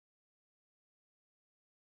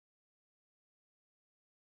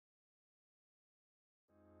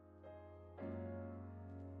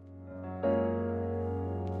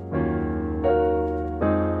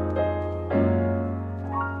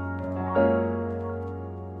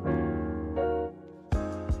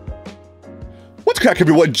crack,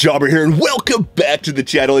 everyone? Jobber here, and welcome back to the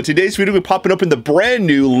channel. In today's video, we're popping up in the brand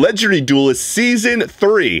new Legendary Duelist Season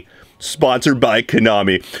 3, sponsored by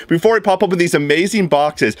Konami. Before we pop up with these amazing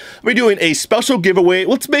boxes, we're doing a special giveaway.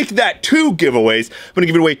 Let's make that 2 giveaways. I'm going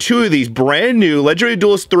to give away 2 of these brand new Legendary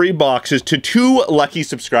Duelist 3 boxes to 2 lucky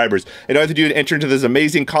subscribers. And all you have to do to enter into this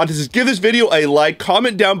amazing contest is give this video a like,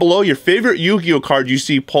 comment down below your favorite Yu-Gi-Oh card you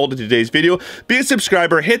see pulled in today's video, be a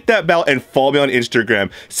subscriber, hit that bell, and follow me on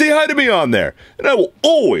Instagram. Say hi to me on there, and I will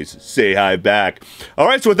always say hi back. All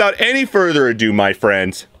right, so without any further ado, my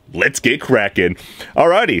friends, let's get cracking.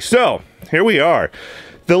 Alrighty, so here we are.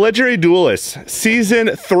 The Legendary Duelists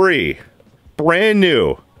Season 3. Brand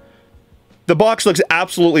new. The box looks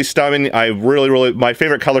absolutely stunning. I really, my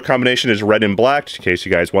favorite color combination is red and black, in case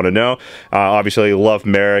you guys want to know. Obviously, love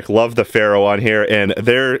Merrick, love the Pharaoh on here, and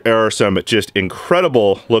there are some just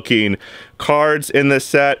incredible looking cards in this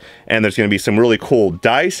set, and there's going to be some really cool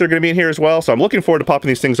dice that are going to be in here as well, so I'm looking forward to popping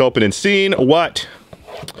these things open and seeing what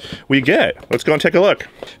we get. Let's go and take a look.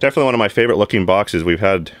 Definitely one of my favorite looking boxes we've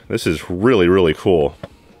had. This is really cool.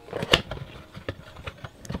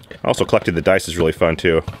 Also, collecting the dice is really fun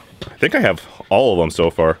too. I think I have all of them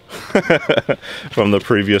so far from the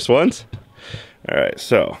previous ones. Alright,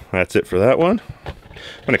 so that's it for that one.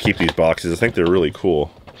 I'm gonna keep these boxes. I think they're really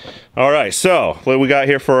cool. Alright, so what we got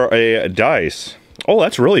here for a dice. Oh,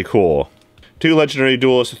 that's really cool. 2 Legendary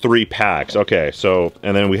Duelist 3 packs. Okay, so,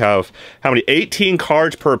 and then we have, how many? 18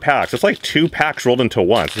 cards per pack. So it's like 2 packs rolled into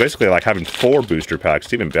one. So basically like having 4 booster packs.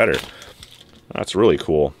 It's even better. That's really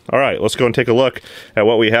cool. All right, let's go and take a look at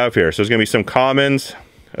what we have here. So there's going to be some commons.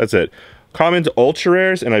 That's it. Commons, ultra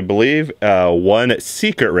rares, and I believe 1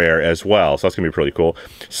 secret rare as well. So that's going to be pretty cool.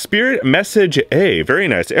 Spirit Message A. Very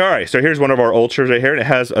nice. All right, so here's one of our ultras right here. And it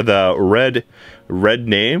has the red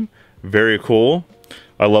name. Very cool.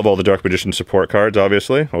 I love all the Dark Magician support cards,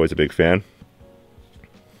 obviously. Always a big fan.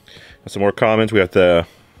 Some more commons. We have the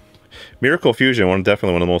Miracle Fusion,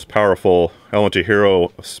 definitely one of the most powerful Elemental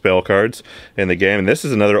Hero spell cards in the game. And this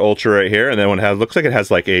is another Ultra right here. And then one looks like it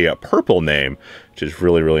has like a purple name, which is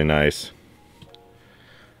really nice.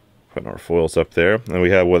 Putting our foils up there. And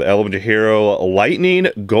we have with Elemental Hero Lightning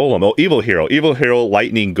Golem. Oh, Evil Hero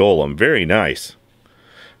Lightning Golem. Very nice.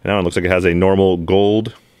 And now it looks like it has a normal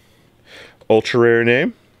gold ultra rare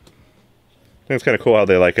name. I think it's kind of cool how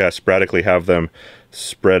they like sporadically have them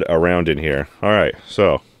spread around in here. All right,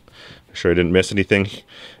 so make sure I didn't miss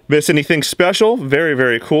anything special.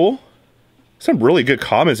 Very cool. Some really good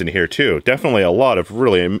commons in here too. Definitely a lot of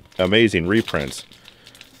really amazing reprints.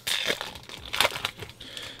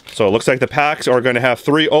 So it looks like the packs are going to have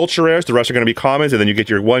 3 ultra rares. The rest are going to be commons, and then you get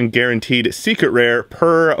your 1 guaranteed secret rare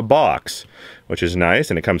per box, which is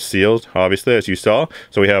nice, and it comes sealed, obviously, as you saw.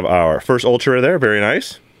 So we have our first ultra rare there. Very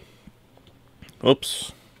nice.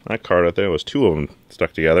 Oops, that card right there was 2 of them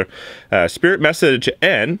stuck together. Spirit Message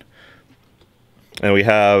N. And we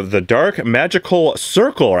have the Dark Magical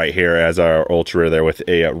Circle right here as our ultra rare there with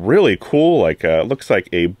a really cool, like, looks like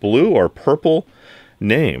a blue or purple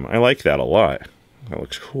name. I like that a lot. That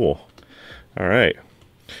looks cool. All right.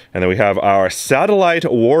 And then we have our Satellite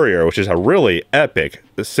Warrior, which is a really epic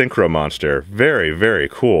synchro monster. Very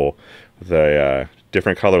cool. With a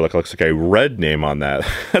different color, looks like a red name on that.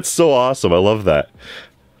 That's so awesome. I love that.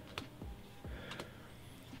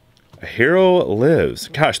 A Hero Lives.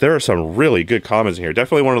 Gosh, there are some really good commons in here.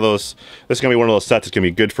 Definitely one of those. This is going to be one of those sets that's going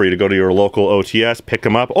to be good for you to go to your local OTS, pick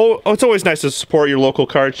them up. Oh, it's always nice to support your local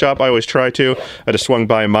card shop. I always try to. I just swung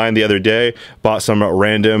by mine the other day, bought some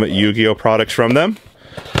random Yu-Gi-Oh products from them.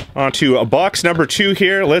 On to box number 2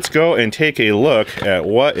 here. Let's go and take a look at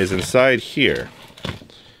what is inside here.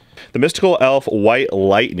 The Mystical Elf White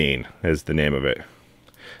Lightning is the name of it.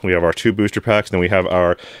 We have our 2 booster packs, and then we have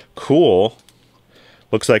our cool,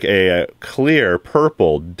 looks like a clear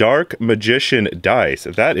purple Dark Magician dice.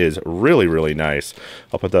 That is really nice.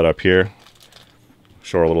 I'll put that up here.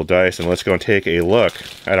 Show our little dice, and let's go and take a look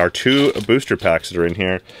at our 2 booster packs that are in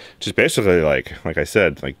here. Which is basically like I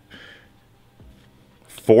said, like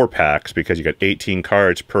 4 packs, because you got 18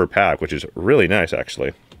 cards per pack, which is really nice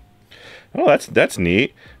actually. Oh, that's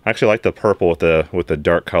neat. I actually like the purple with the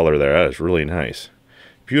dark color there. That is really nice.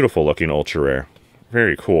 Beautiful looking ultra rare.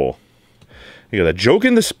 Very cool. You got the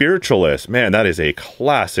Jokin the Spiritualist. Man, that is a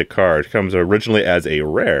classic card. Comes originally as a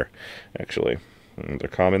rare, actually. They're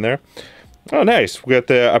common there. Oh, nice. We got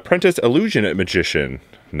the Apprentice Illusion Magician.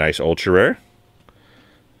 Nice ultra rare.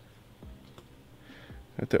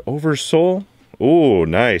 Got the Oversoul. Ooh,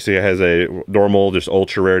 nice. It has a normal, just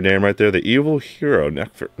ultra rare name right there. The Evil Hero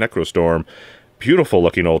Necrostorm. Beautiful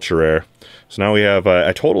looking ultra rare. So now we have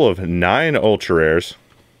a total of 9 ultra rares.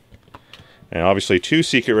 And obviously 2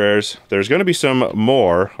 secret rares. There's going to be some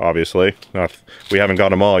more, obviously. We haven't got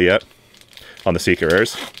them all yet on the secret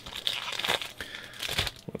rares.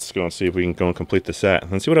 Let's go and see if we can go and complete the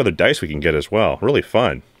set. Let's see what other dice we can get as well. Really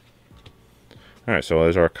fun. Alright, so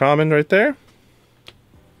there's our common right there.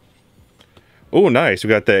 Oh, nice. We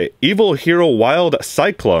got the Evil Hero Wild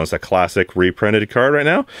Cyclone. It's a classic reprinted card right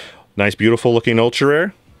now. Nice, beautiful looking ultra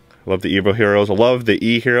rare. Love the Evil Heroes. I love the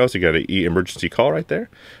E Heroes. You got an E emergency call right there.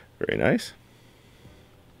 Very nice.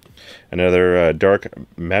 Another Dark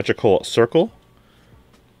Magical Circle.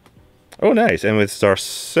 Oh, nice. And it's our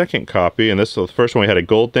second copy. And this was the first one we had a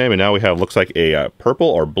gold name. And now we have, looks like a purple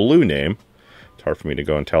or blue name. It's hard for me to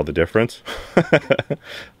go and tell the difference.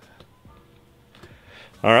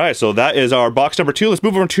 All right, so that is our box number 2. Let's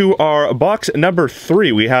move over to our box number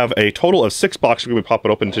 3. We have a total of 6 boxes. We're going to pop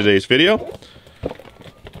it open in today's video.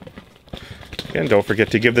 Again, don't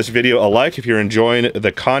forget to give this video a like if you're enjoying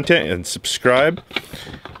the content, and subscribe.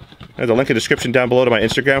 There's a link in the description down below to my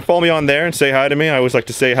Instagram. Follow me on there and say hi to me. I always like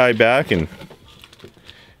to say hi back and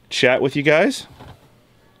chat with you guys.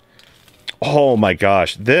 Oh my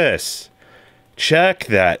gosh, this. Check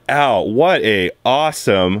that out. What a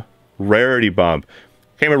awesome rarity bump.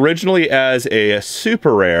 Came originally as a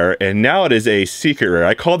super rare, and now it is a secret rare.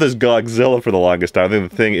 I called this Godzilla for the longest time. I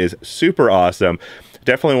think the thing is super awesome.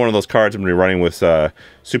 Definitely one of those cards I'm going to be running with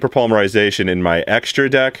super polymerization in my extra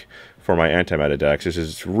deck for my antimatter decks. This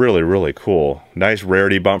is really, really cool. Nice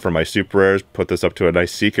rarity bump for my super rares. Put this up to a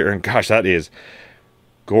nice secret, and gosh, that is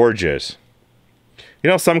gorgeous.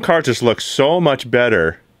 You know, some cards just look so much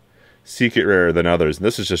better secret rare than others, and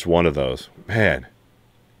this is just one of those. Man,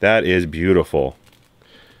 that is beautiful.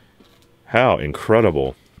 How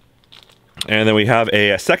incredible. And then we have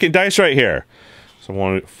a second dice right here.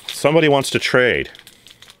 Somebody wants to trade,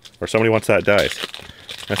 or somebody wants that dice.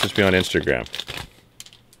 Message me on Instagram.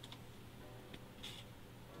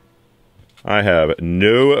 I have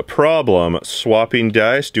no problem swapping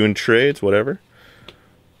dice, doing trades, whatever.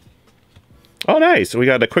 Oh, nice. We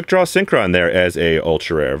got a Quick Draw Synchron there as a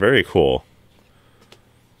ultra rare. Very cool.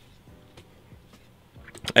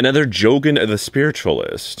 Another Jogan the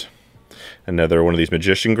Spiritualist. Another one of these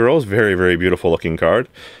Magician Girls. Very, very beautiful looking card.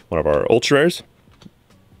 One of our ultra rares.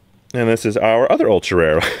 And this is our other ultra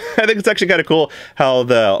rare. I think it's actually kind of cool how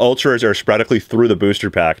the ultra rares are sporadically through the booster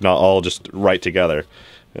pack, not all just right together.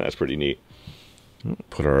 Yeah, that's pretty neat.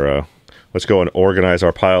 Put our let's go and organize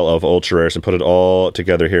our pile of ultra rares and put it all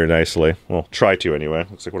together here nicely. Well, try to anyway.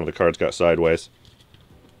 Looks like one of the cards got sideways.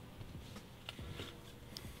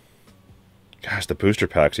 Gosh, the booster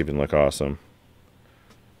packs even look awesome.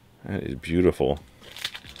 That is beautiful.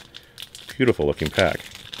 Beautiful looking pack.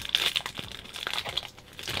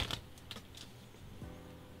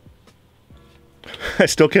 I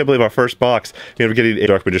still can't believe our first box, you know, getting a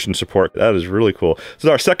Dark Magician support. That is really cool. This is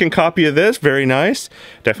our second copy of this. Very nice.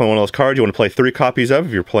 Definitely one of those cards you want to play 3 copies of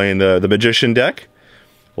if you're playing the Magician deck.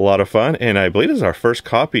 A lot of fun. And I believe this is our first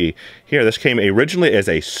copy here. This came originally as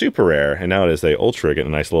a super rare, and now it is a ultra.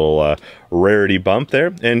 Getting a nice little rarity bump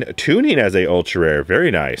there. And tuning as a ultra rare. Very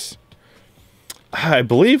nice. I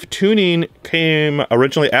believe tuning came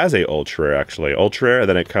originally as a ultra rare, actually. Ultra rare, and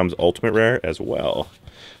then it comes ultimate rare as well.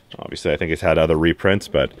 Obviously, I think it's had other reprints,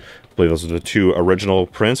 but I believe those are the 2 original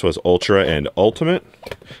prints, was Ultra and Ultimate.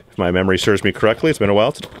 If my memory serves me correctly, it's been a while.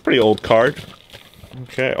 It's a pretty old card.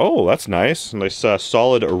 Okay, oh, that's nice. Nice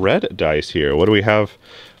solid red dice here. What do we have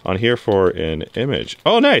on here for an image?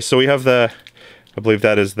 Oh, nice. So we have the, I believe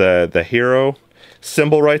that is the hero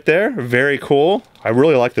symbol right there. Very cool. I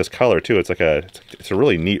really like this color, too. It's like it's a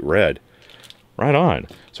really neat red. Right on.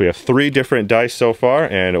 So we have 3 different dice so far,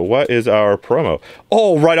 and what is our promo?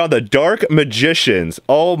 Oh, right on, the Dark Magicians.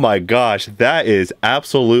 Oh my gosh, that is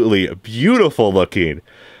absolutely beautiful looking.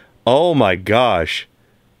 Oh my gosh.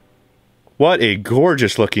 What a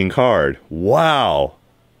gorgeous looking card. Wow.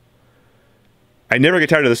 I never get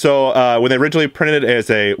tired of this. So when they originally printed it as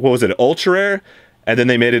a, what was it, ultra rare, and then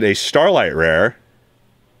they made it a Starlight rare,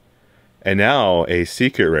 and now a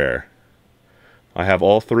secret rare. I have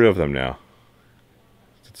all 3 of them now.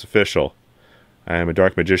 It's official. I am a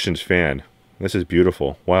Dark Magicians fan. This is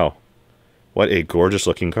beautiful. Wow. What a gorgeous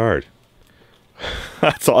looking card.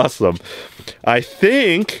 That's awesome. I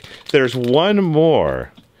think there's one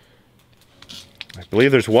more. I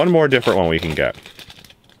believe there's one more different one we can get.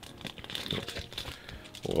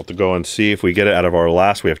 We'll have to go and see if we get it out of our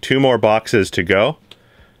last. We have 2 more boxes to go.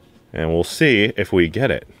 And we'll see if we get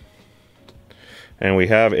it. And we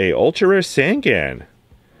have a Ultra Rare Sangan.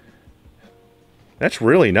 That's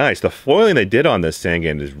really nice. The foiling they did on this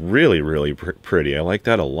Sangan is really, really pretty. I like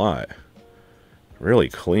that a lot. Really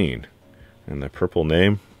clean. And the purple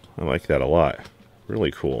name I like that a lot.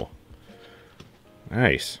 Really cool.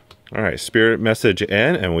 Nice. All right, Spirit Message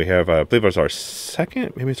N, and we have, I believe it's our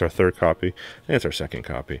second, maybe it's our third copy. I think it's our second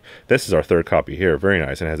copy. This is our third copy here. Very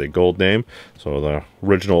nice. And it has a gold name, so the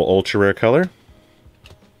original ultra rare color.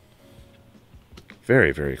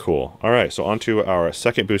 Very, very cool. All right, so on to our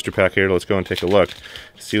second booster pack here. Let's go and take a look,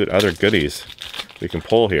 see what other goodies we can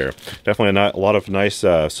pull here. Definitely a lot of nice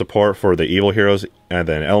support for the evil heroes and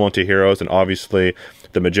then elemental heroes, and obviously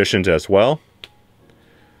the magicians as well.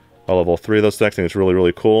 All level 3 of those decks, and it's really,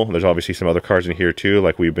 really cool. There's obviously some other cards in here too,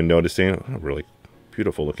 like we've been noticing. Oh, really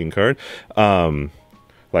beautiful looking card.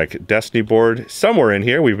 Like Destiny board somewhere in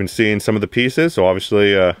here. We've been seeing some of the pieces, so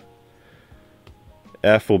obviously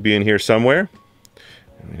F will be in here somewhere.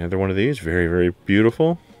 Another one of these, very, very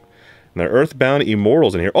beautiful. And the Earthbound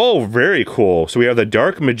Immortals in here. Oh, very cool. So we have the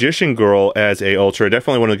Dark Magician Girl as a ultra.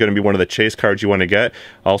 Definitely going to be one of the chase cards you want to get.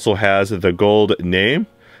 Also has the gold name.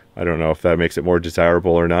 I don't know if that makes it more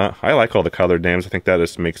desirable or not. I like all the colored names. I think that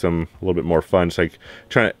just makes them a little bit more fun. It's like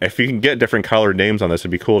trying to, if you can get different colored names on this,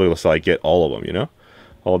 it'd be cool to just like get all of them, you know?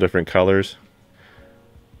 All different colors.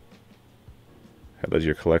 Add that to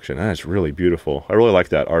your collection. That's really beautiful. I really like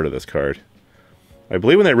that art of this card. I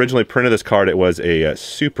believe when they originally printed this card, it was a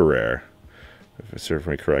super rare, if I serve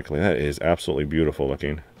me correctly. That is absolutely beautiful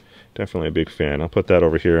looking. Definitely a big fan. I'll put that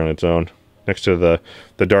over here on its own, next to the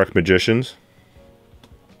Dark Magicians.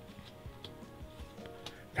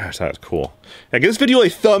 Gosh, that was cool. Yeah, give this video a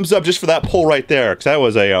thumbs up just for that pull right there, because that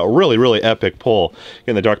was a really, really epic pull.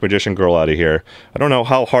 Getting the Dark Magician Girl out of here. I don't know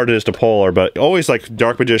how hard it is to pull her, but always like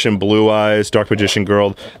Dark Magician Blue Eyes, Dark Magician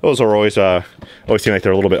Girl, those are always seem like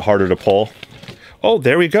they're a little bit harder to pull. Oh,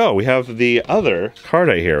 there we go. We have the other card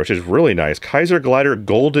right here, which is really nice. Kaiser Glider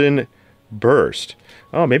Golden Burst.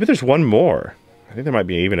 Oh, maybe there's one more. I think there might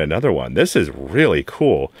be even another one. This is really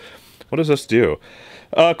cool. What does this do?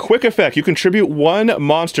 Quick effect. You contribute one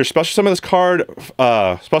monster. Special summon this card.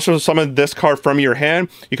 Special summon this card from your hand.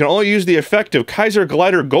 You can only use the effect of Kaiser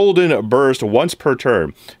Glider Golden Burst once per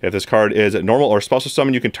turn. If this card is normal or special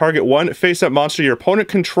summon, you can target one face-up monster your opponent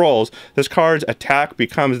controls. This card's attack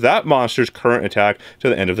becomes that monster's current attack to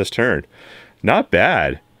the end of this turn. Not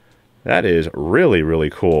bad. That is really, really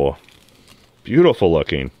cool. Beautiful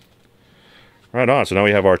looking. Right on. So now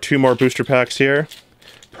we have our 2 more booster packs here.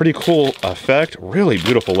 Pretty cool effect. Really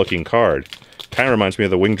beautiful looking card. Kind of reminds me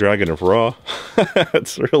of the Winged Dragon of Ra.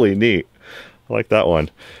 It's really neat. I like that one.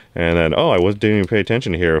 And then, oh, I didn't even pay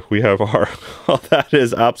attention here. We have our, oh, that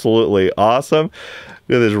is absolutely awesome.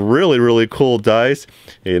 This really, really cool dice.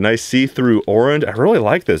 A nice see-through orange. I really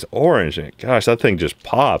like this orange. Gosh, that thing just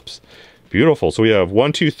pops. Beautiful. So we have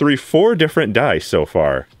 1, 2, 3, 4 different dice so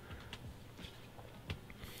far.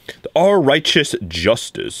 Our Righteous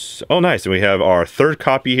Justice. Oh, nice. And we have our 3rd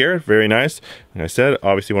copy here. Very nice. Like I said,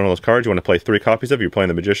 obviously one of those cards you want to play 3 copies of. You're playing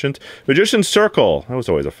the Magicians. Magician's Circle. That was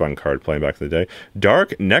always a fun card playing back in the day.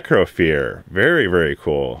 Dark Necrofear. Very, very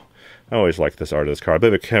cool. I always liked this art of this card. I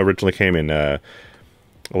believe it originally came in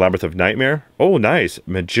Labyrinth of Nightmare. Oh, nice.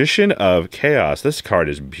 Magician of Chaos. This card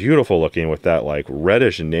is beautiful looking with that like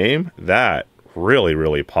reddish name. That really,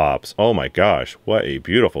 really pops. Oh my gosh. What a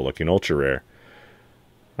beautiful looking ultra rare.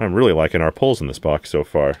 I'm really liking our pulls in this box so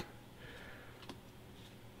far.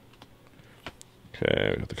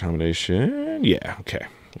 Okay, we got the combination. Yeah, okay.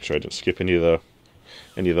 Make sure I didn't skip any of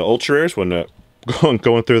the ultra rares when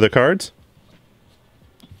going through the cards.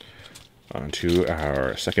 On to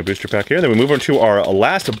our second booster pack here. Then we move on to our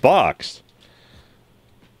last box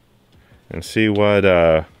and see what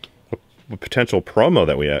potential promo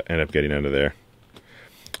that we end up getting out of there.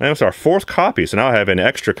 And it's our 4th copy, so now I have an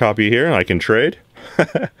extra copy here and I can trade.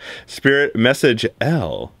 Spirit Message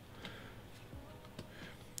L.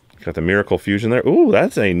 Got the Miracle Fusion there. Ooh,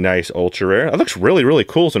 that's a nice ultra rare. That looks really, really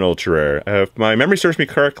cool as an ultra rare. If my memory serves me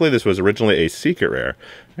correctly, this was originally a secret rare.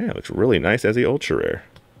 Yeah, it looks really nice as the ultra rare.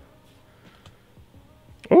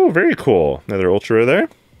 Oh, very cool. Another ultra rare there.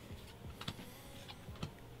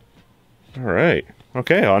 All right.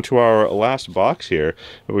 Okay, on to our last box here.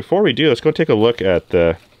 But before we do, let's go take a look at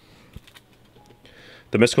the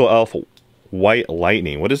Mystical Elf White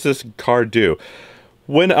Lightning. What does this card do?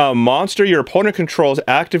 When a monster your opponent controls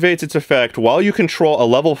activates its effect while you control a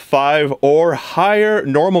level 5 or higher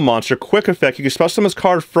normal monster, quick effect, you can special summon this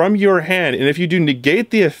card from your hand, and if you do negate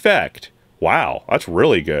the effect, wow, that's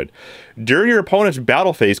really good. During your opponent's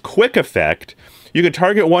battle phase, quick effect, you can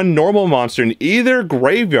target one normal monster in either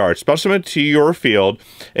graveyard, special summon to your field,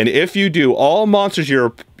 and if you do, all monsters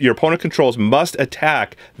your opponent controls must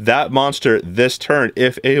attack that monster this turn,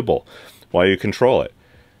 if able, while you control it.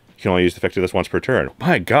 You can only use the effect of this once per turn.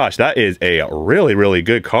 My gosh, that is a really, really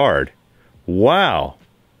good card. Wow.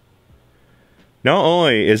 Not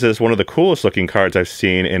only is this one of the coolest looking cards I've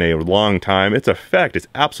seen in a long time, its effect is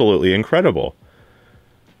absolutely incredible.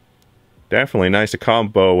 Definitely nice to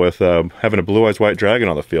combo with having a Blue Eyes White Dragon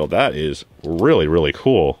on the field. That is really, really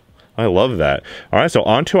cool. I love that. All right, so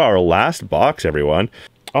on to our last box, everyone.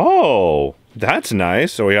 Oh, that's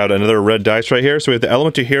nice. So we got another red dice right here. So we have the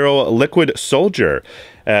Elemental Hero Liquid Soldier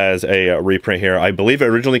as a reprint here. I believe it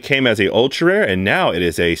originally came as a ultra rare, and now it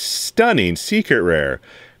is a stunning secret rare.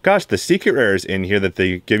 Gosh, the secret rares in here that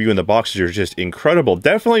they give you in the boxes are just incredible.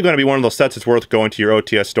 Definitely going to be one of those sets that's worth going to your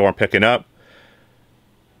OTS store and picking up.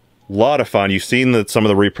 Lot of fun. You've seen some of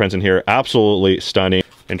the reprints in here. Absolutely stunning.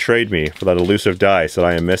 And trade me for that elusive dice that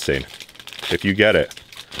I am missing. If you get it,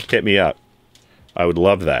 hit me up. I would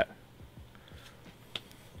love that.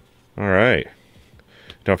 Alright.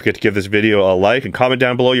 Don't forget to give this video a like and comment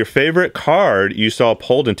down below your favorite card you saw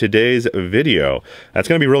pulled in today's video. That's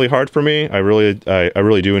going to be really hard for me. I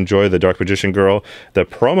really do enjoy the Dark Magician Girl. The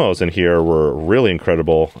promos in here were really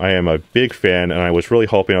incredible. I am a big fan, and I was really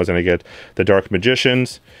hoping I was going to get the Dark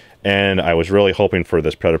Magicians. And I was really hoping for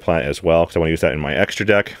this Predator Planet as well, because I want to use that in my extra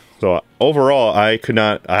deck. So overall, I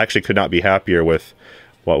actually could not be happier with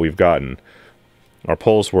what we've gotten. Our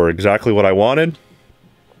pulls were exactly what I wanted.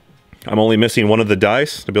 I'm only missing one of the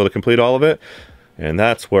dice to be able to complete all of it. And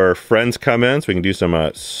that's where friends come in, so we can do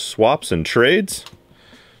some swaps and trades.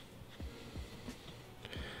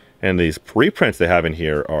 And these reprints they have in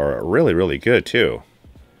here are really, really good too.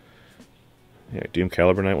 Yeah, Doom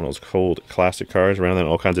Caliber Knight, one of those cold classic cards, around then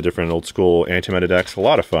all kinds of different old school anti-meta decks. A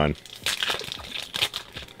lot of fun.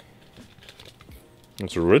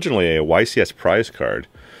 It's originally a YCS prize card.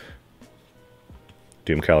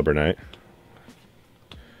 Doom Caliber Knight.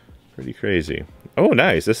 Pretty crazy. Oh,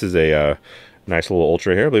 nice. This is a nice little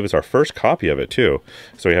ultra here. I believe it's our first copy of it, too.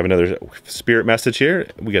 So we have another spirit message here.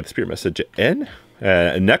 We got the spirit message N.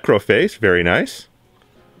 Necroface, very nice.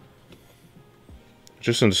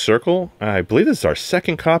 Just in the circle. I believe this is our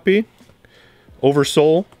second copy.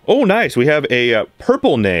 Oversoul. Oh, nice. We have a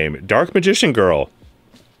purple name. Dark Magician Girl.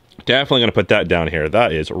 Definitely going to put that down here.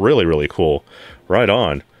 That is really, really cool. Right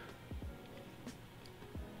on.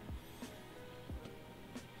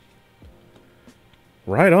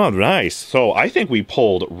 Right on, nice. So I think we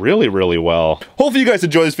pulled really, really well. Hopefully you guys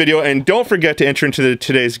enjoyed this video, and don't forget to enter into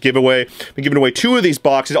today's giveaway. We're giving away 2 of these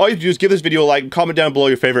boxes. All you have to do is give this video a like, comment down below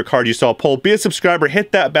your favorite card you saw pulled, be a subscriber,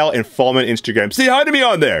 hit that bell, and follow me on Instagram. Say hi to me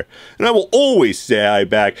on there, and I will always say hi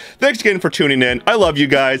back. Thanks again for tuning in. I love you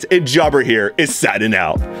guys, and Jobber here is signing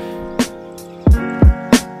out.